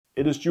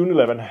It is June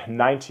 11,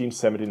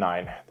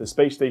 1979. The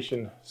space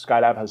station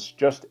Skylab has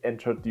just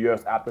entered the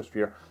Earth's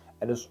atmosphere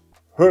and is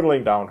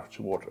hurtling down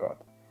towards Earth.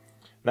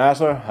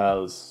 NASA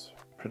has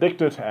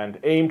predicted and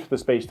aimed the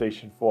space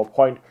station for a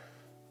point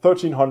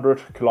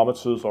 1,300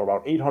 kilometers or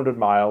about 800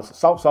 miles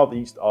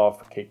south-southeast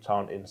of Cape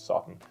Town in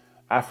southern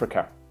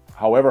Africa.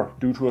 However,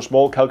 due to a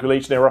small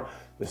calculation error,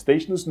 the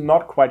station is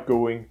not quite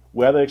going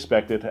where they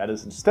expected and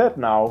is instead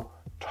now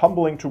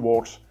tumbling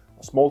towards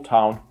a small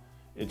town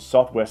in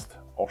southwest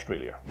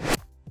Australia.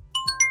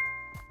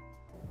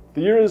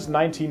 The year is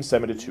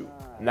 1972.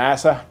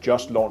 NASA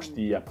just launched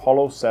the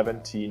Apollo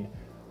 17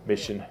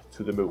 mission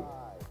to the moon.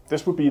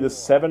 This would be the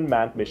 7th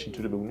manned mission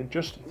to the moon in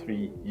just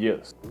 3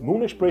 years.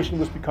 Moon exploration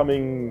was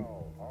becoming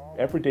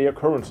everyday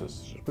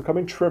occurrences,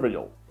 becoming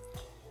trivial.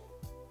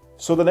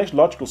 So the next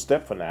logical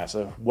step for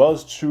NASA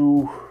was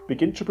to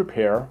begin to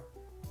prepare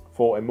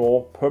for a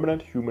more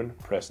permanent human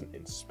presence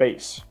in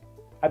space.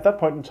 At that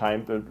point in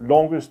time, the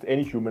longest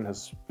any human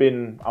has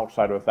been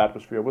outside of the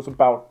atmosphere was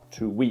about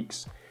 2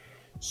 weeks.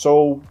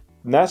 So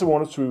NASA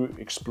wanted to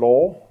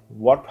explore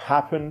what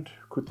happened,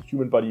 could the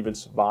human body even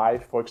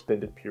survive for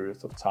extended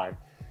periods of time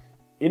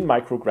in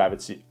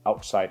microgravity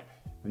outside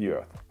the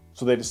Earth.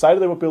 So they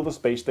decided they would build a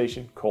space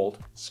station called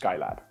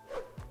Skylab.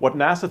 What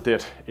NASA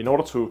did in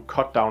order to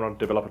cut down on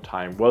developer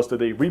time was that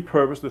they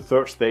repurposed the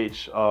third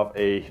stage of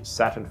a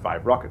Saturn V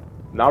rocket.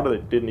 Now that they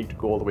didn't need to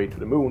go all the way to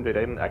the moon, they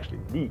didn't actually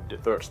need the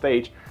third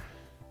stage.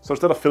 So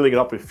instead of filling it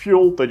up with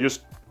fuel, they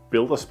just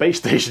built a space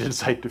station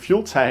inside the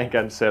fuel tank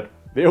and said,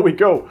 there we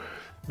go.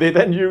 They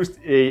then used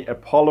a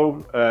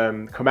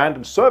Apollo command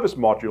and service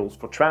modules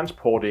for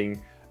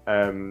transporting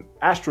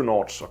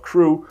astronauts or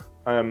crew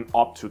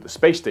up to the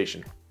space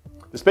station.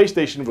 The space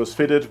station was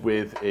fitted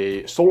with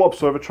a solar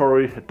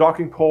observatory, a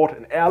docking port,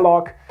 an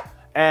airlock,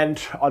 and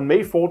on May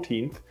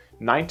 14th,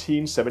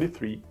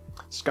 1973,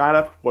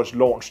 Skylab was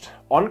launched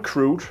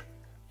uncrewed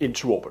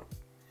into orbit.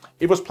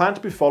 It was planned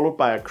to be followed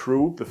by a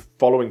crew the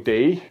following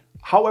day.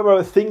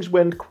 However, things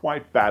went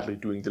quite badly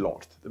during the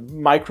launch. The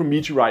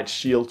micrometeorite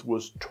shield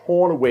was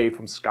torn away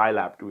from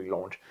Skylab during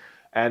launch,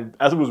 and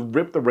as it was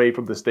ripped away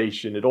from the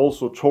station, it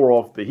also tore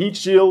off the heat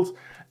shield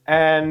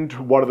and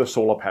one of the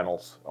solar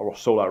panels or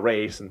solar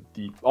arrays, and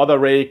the other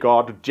array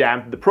got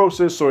jammed in the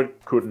process so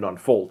it couldn't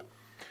unfold.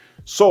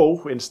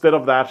 So instead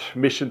of that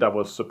mission that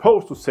was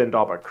supposed to send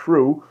up a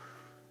crew,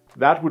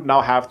 that would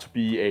now have to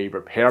be a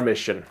repair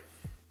mission.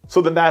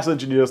 So the NASA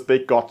engineers, they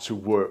got to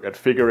work at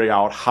figuring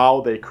out how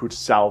they could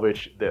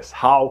salvage this.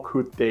 How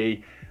could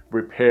they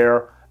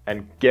repair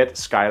and get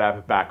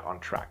Skylab back on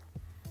track?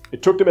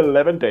 It took them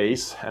 11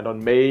 days, and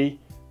on May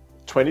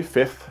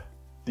 25th,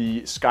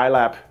 the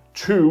Skylab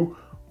 2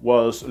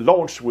 was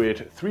launched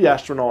with 3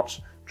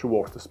 astronauts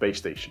towards the space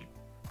station.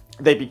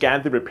 They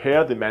began the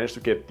repair. They managed to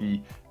get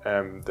the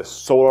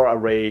solar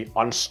array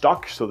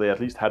unstuck, so they at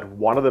least had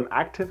one of them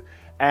active.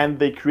 And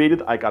they created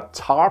like a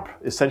tarp.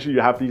 Essentially,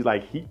 you have these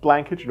like heat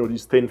blankets,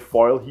 these thin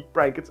foil heat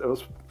blankets.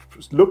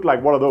 It looked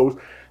like one of those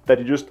that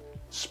you just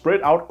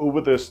spread out over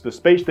the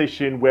space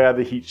station where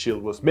the heat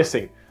shield was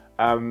missing.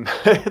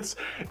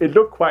 It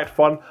looked quite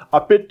fun,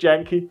 a bit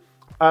janky,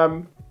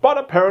 but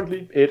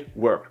apparently it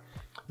worked.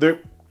 The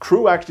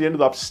crew actually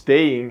ended up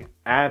staying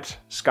at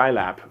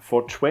Skylab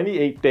for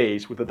 28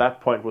 days, which at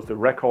that point was the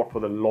record for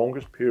the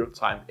longest period of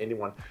time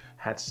anyone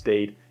had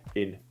stayed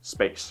in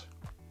space.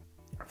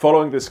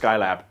 Following the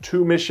Skylab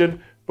 2 mission,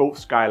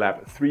 both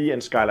Skylab 3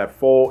 and Skylab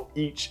 4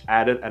 each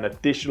added an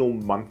additional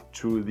month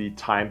to the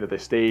time that they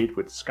stayed,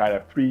 with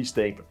Skylab 3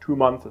 staying for 2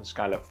 months and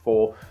Skylab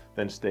 4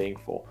 then staying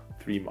for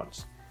 3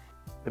 months.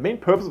 The main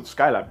purpose of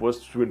Skylab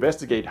was to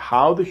investigate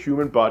how the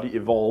human body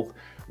evolved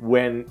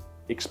when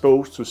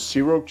exposed to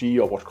zero-G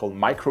or what's called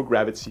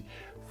microgravity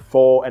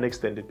for an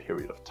extended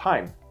period of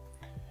time.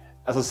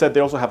 As I said, they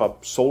also have a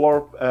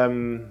solar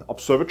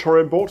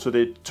observatory on board, so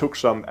they took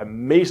some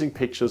amazing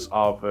pictures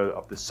of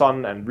the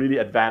sun and really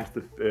advanced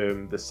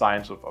the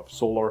science of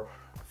solar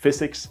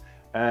physics.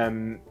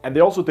 And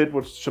they also did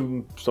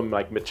some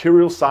like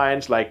material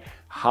science, like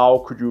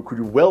how could you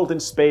weld in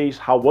space?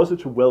 How was it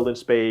to weld in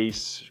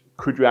space?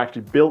 Could you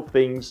actually build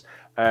things?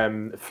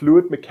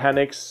 Fluid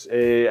mechanics,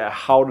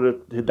 how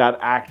did that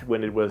act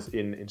when it was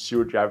in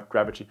zero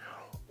gravity?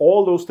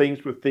 All those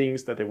things were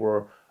things that they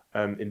were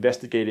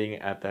investigating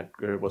and that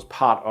was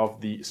part of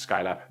the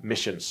Skylab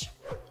missions.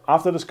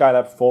 After the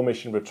Skylab 4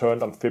 mission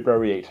returned on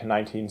February 8,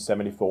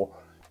 1974,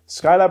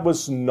 Skylab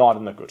was not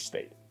in a good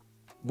state.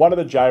 One of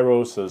the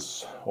gyros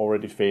has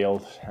already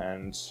failed,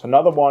 and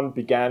another one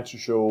began to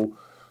show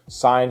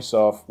signs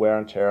of wear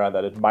and tear and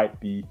that it might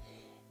be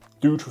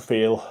due to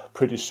fail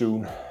pretty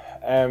soon,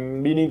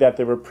 meaning that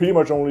they were pretty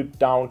much only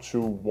down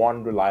to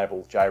one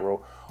reliable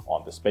gyro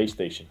on the space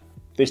station.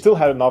 They still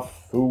had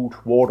enough food,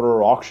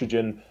 water,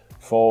 oxygen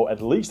for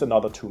at least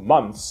another 2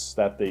 months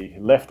that they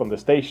left on the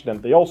station,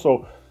 and they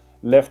also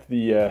left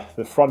the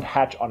front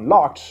hatch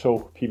unlocked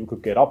so people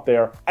could get up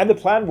there. And the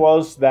plan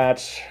was that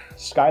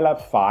Skylab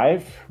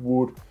 5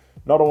 would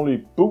not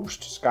only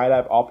boost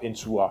Skylab up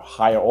into a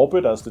higher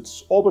orbit, as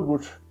its orbit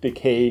would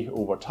decay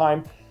over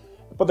time,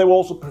 but they will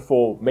also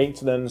perform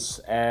maintenance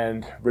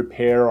and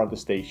repair on the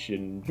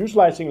station,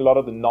 utilizing a lot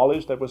of the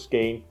knowledge that was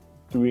gained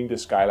during the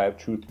Skylab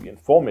 2, 3, and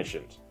 4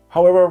 missions.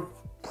 However,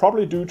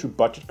 probably due to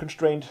budget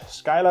constraint,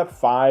 Skylab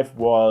 5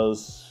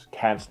 was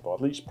cancelled, or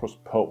at least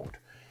postponed.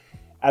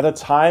 At the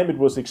time, it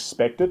was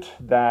expected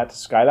that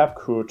Skylab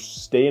could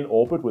stay in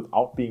orbit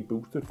without being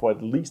boosted for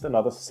at least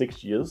another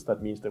 6 years.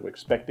 That means they were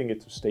expecting it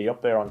to stay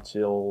up there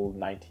until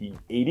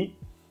 1980.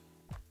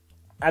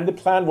 And the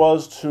plan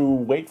was to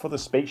wait for the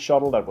space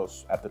shuttle that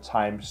was at the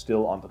time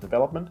still under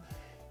development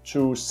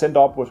to send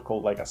up what's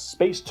called like a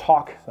space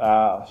talk,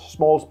 a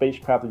small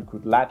spacecraft that you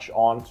could latch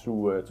on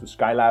to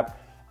Skylab,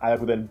 and that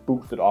would then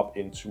boost it up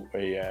into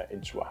a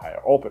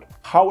higher orbit.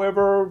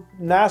 However,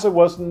 NASA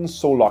wasn't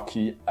so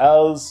lucky,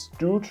 as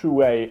due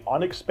to an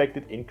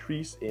unexpected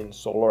increase in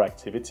solar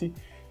activity,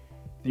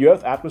 the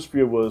Earth's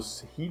atmosphere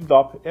was heated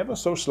up ever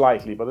so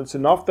slightly, but it's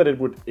enough that it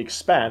would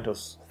expand,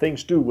 as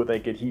things do when they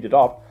get heated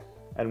up.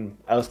 And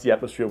as the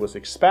atmosphere was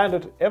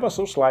expanded ever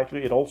so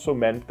slightly, it also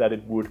meant that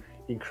it would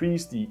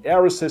increase the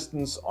air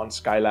resistance on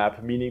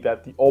Skylab, meaning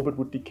that the orbit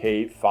would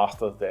decay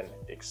faster than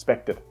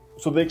expected.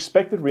 So the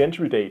expected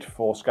re-entry date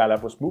for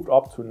Skylab was moved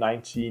up to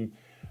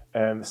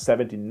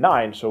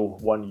 1979, so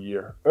 1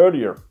 year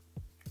earlier.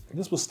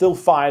 This was still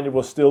fine, it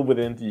was still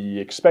within the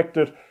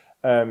expected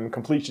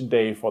completion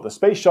day for the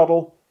space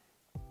shuttle,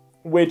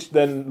 which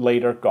then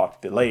later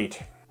got delayed.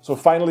 So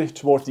finally,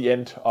 towards the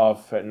end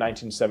of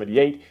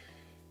 1978,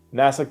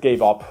 NASA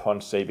gave up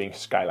on saving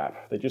Skylab.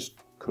 They just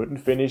couldn't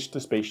finish the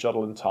space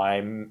shuttle in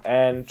time,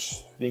 and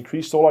the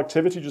increased solar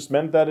activity just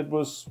meant that it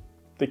was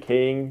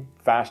decaying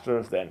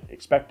faster than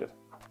expected.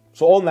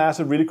 So all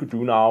NASA really could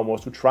do now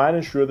was to try and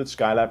ensure that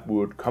Skylab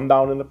would come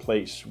down in a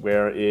place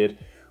where it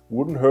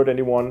wouldn't hurt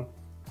anyone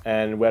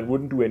and where it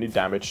wouldn't do any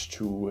damage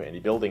to any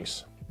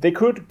buildings. They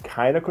could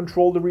kind of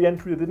control the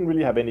re-entry. They didn't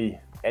really have any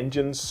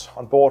engines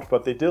on board,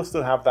 but they did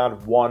still have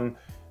that one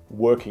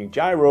working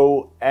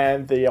gyro,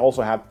 and they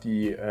also have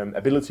the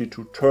ability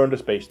to turn the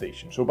space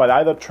station. So by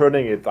either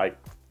turning it like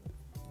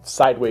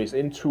sideways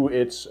into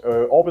its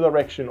orbit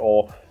direction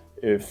or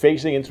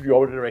facing into the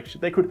orbit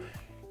direction, they could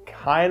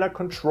kind of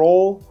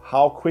control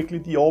how quickly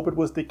the orbit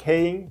was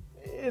decaying.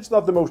 It's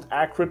not the most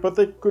accurate, but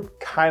they could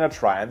kind of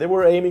try. And they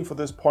were aiming for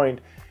this point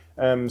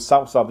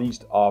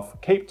southeast of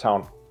Cape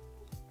Town.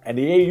 And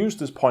they used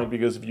this point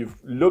because if you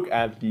look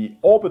at the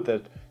orbit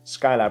that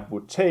Skylab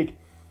would take,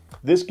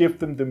 this gives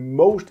them the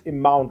most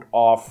amount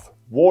of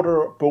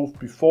water both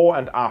before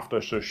and after.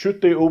 So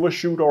should they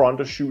overshoot or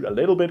undershoot a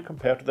little bit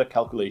compared to their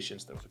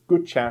calculations, there was a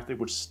good chance they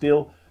would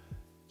still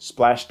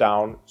splash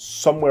down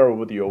somewhere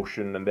over the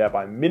ocean and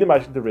thereby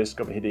minimizing the risk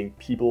of hitting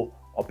people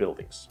or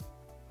buildings.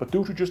 But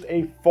due to just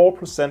a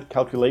 4%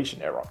 calculation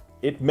error,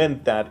 it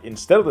meant that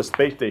instead of the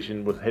space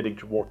station was heading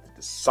towards the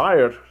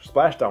desired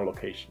splashdown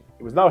location,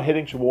 it was now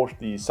heading towards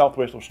the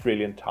southwest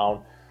Australian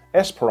town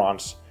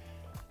Esperance.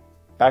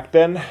 Back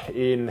then,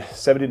 in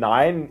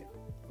 '79,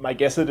 my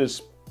guess it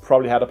is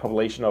probably had a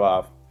population of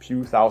a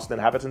few thousand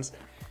inhabitants.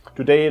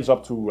 Today it's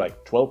up to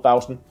like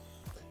 12,000.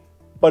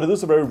 But it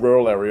is a very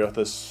rural area.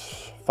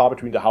 This far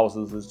between the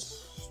houses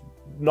is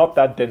not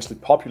that densely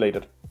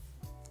populated.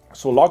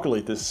 So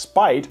luckily,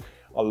 despite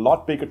a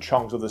lot bigger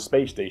chunks of the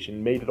space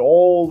station made it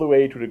all the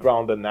way to the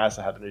ground than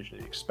NASA had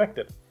initially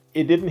expected,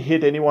 it didn't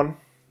hit anyone.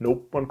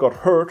 No one got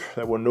hurt.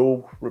 There were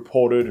no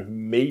reported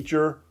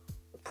major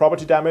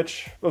property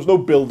damage. There was no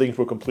buildings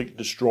were completely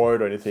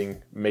destroyed or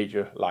anything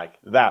major like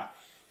that.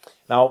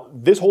 Now,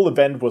 this whole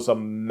event was a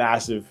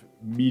massive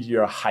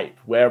media hype,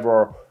 where we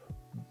were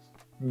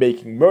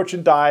making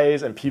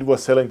merchandise and people were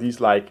selling these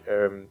like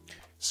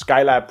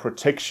Skylab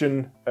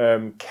protection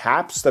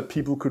caps that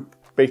people could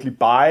basically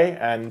buy,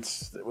 and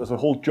there was a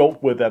whole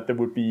joke with that there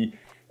would be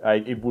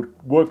it would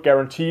work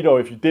guaranteed, or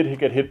if you did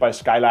get hit by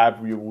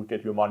Skylab, you would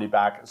get your money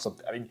back. So,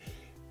 I mean,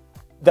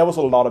 there was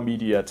a lot of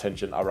media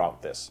attention around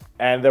this.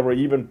 And there were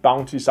even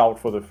bounties out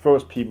for the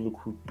first people who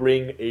could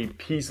bring a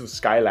piece of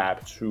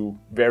Skylab to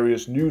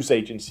various news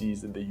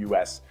agencies in the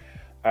US.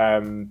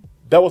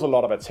 There was a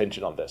lot of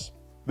attention on this.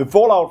 The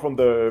fallout from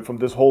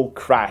this whole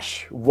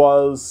crash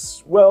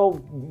was,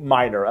 well,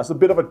 minor. As a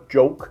bit of a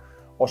joke,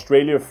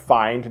 Australia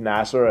fined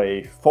NASA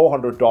a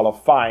 $400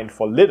 fine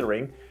for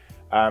littering.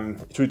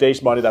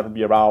 Today's money, that would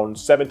be around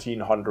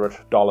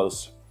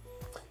 $1,700.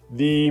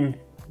 The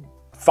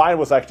fine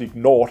was actually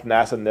ignored.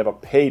 NASA never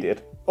paid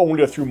it.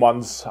 Only a few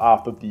months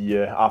after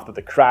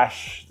the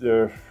crash,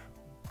 the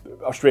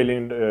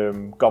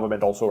Australian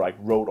government also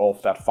wrote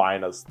off that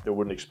fine, as they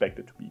wouldn't expect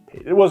it to be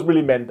paid. It was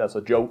really meant as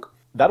a joke.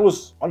 That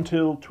was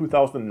until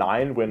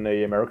 2009, when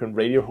an American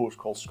radio host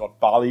called Scott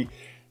Barley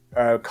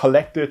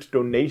collected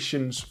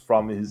donations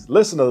from his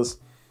listeners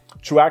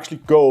to actually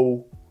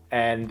go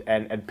and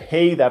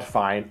pay that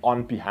fine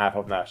on behalf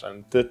of NASA.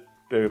 And the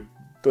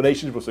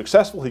donations were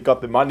successful. He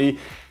got the money.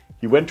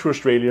 He went to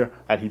Australia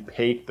and he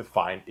paid the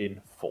fine in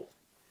full.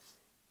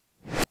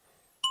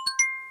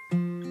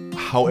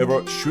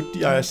 However, should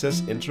the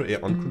ISS enter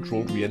an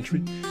uncontrolled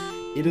re-entry,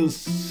 it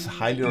is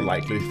highly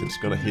unlikely if it's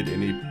going to hit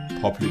any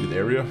populated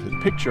area. The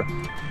picture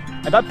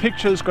And that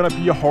picture is going to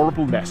be a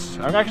horrible mess.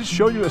 I'm going to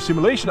show you a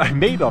simulation I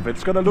made of it.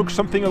 It's going to look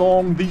something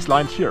along these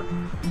lines here.